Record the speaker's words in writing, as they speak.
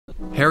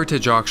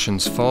Heritage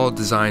Auction's Fall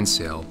Design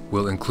Sale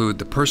will include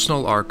the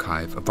personal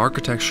archive of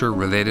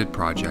architecture-related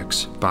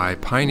projects by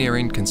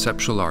pioneering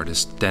conceptual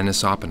artist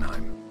Dennis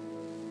Oppenheim.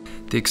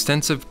 The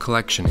extensive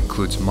collection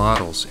includes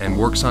models and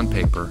works on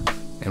paper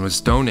and was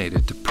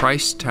donated to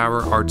Price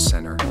Tower Art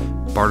Center,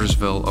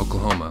 BARTLESVILLE,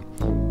 Oklahoma,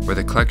 where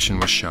the collection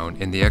was shown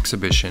in the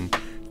exhibition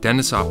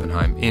Dennis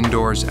Oppenheim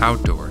Indoors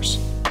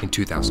Outdoors in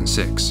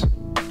 2006.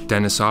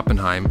 Dennis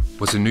Oppenheim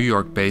was a New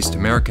York-based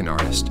American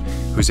artist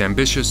whose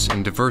ambitious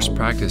and diverse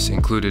practice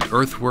included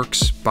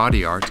earthworks,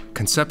 body art,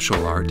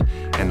 conceptual art,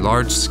 and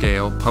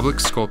large-scale public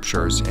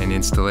sculptures and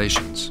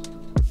installations.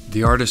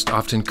 The artist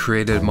often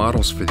created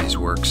models for these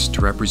works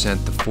to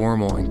represent the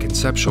formal and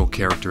conceptual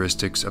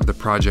characteristics of the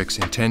project's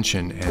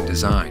intention and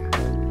design.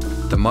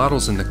 The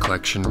models in the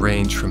collection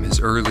range from his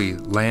early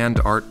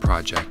land art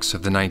projects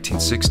of the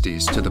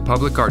 1960s to the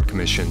public art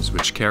commissions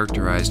which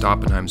characterized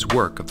Oppenheim's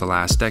work of the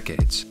last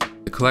decades.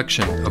 The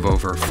collection of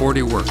over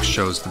 40 works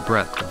shows the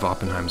breadth of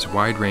Oppenheim's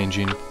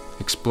wide-ranging,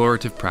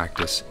 explorative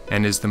practice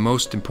and is the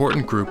most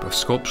important group of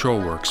sculptural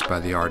works by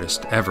the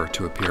artist ever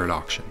to appear at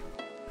auction.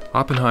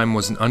 Oppenheim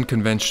was an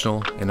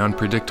unconventional and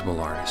unpredictable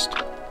artist.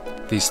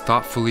 These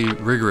thoughtfully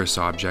rigorous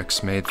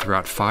objects made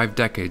throughout 5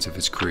 decades of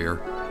his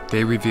career,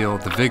 they reveal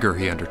the vigor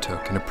he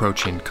undertook in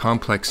approaching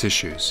complex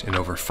issues in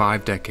over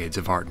 5 decades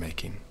of art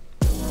making.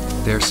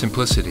 Their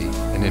simplicity,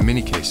 and in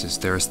many cases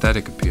their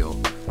aesthetic appeal,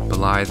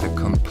 belie the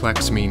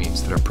complex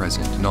meanings that are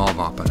present in all of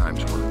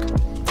Oppenheim's work.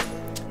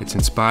 It's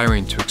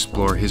inspiring to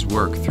explore his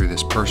work through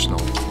this personal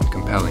and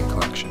compelling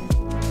collection.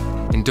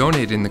 In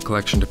donating the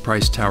collection to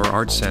Price Tower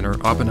Art Center,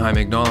 Oppenheim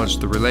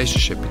acknowledged the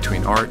relationship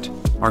between art,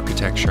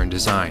 architecture, and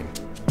design,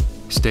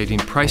 stating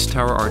Price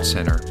Tower Art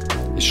Center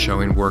is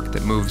showing work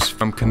that moves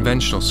from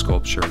conventional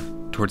sculpture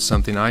towards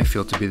something I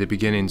feel to be the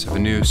beginnings of a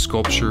new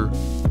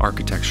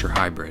sculpture-architecture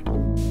hybrid.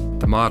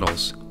 The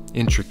models,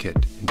 intricate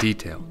and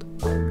detailed,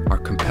 are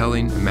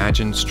compelling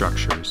imagined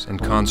structures and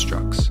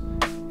constructs,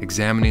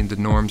 examining the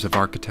norms of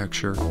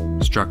architecture,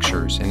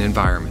 structures, and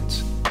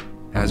environments,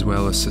 as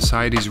well as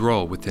society's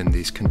role within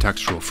these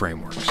contextual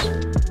frameworks.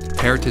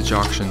 Heritage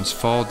Auction's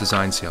Fall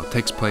Design Sale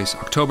takes place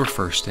October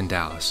 1st in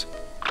Dallas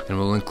and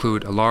will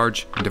include a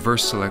large and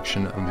diverse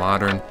selection of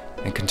modern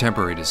and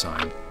contemporary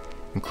design,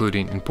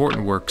 including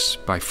important works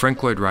by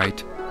Frank Lloyd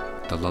Wright,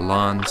 the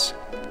Lalondes,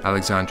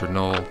 Alexandra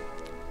Knoll,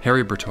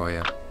 Harry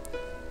Bertoia,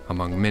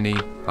 among many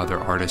other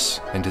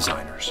artists and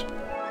designers.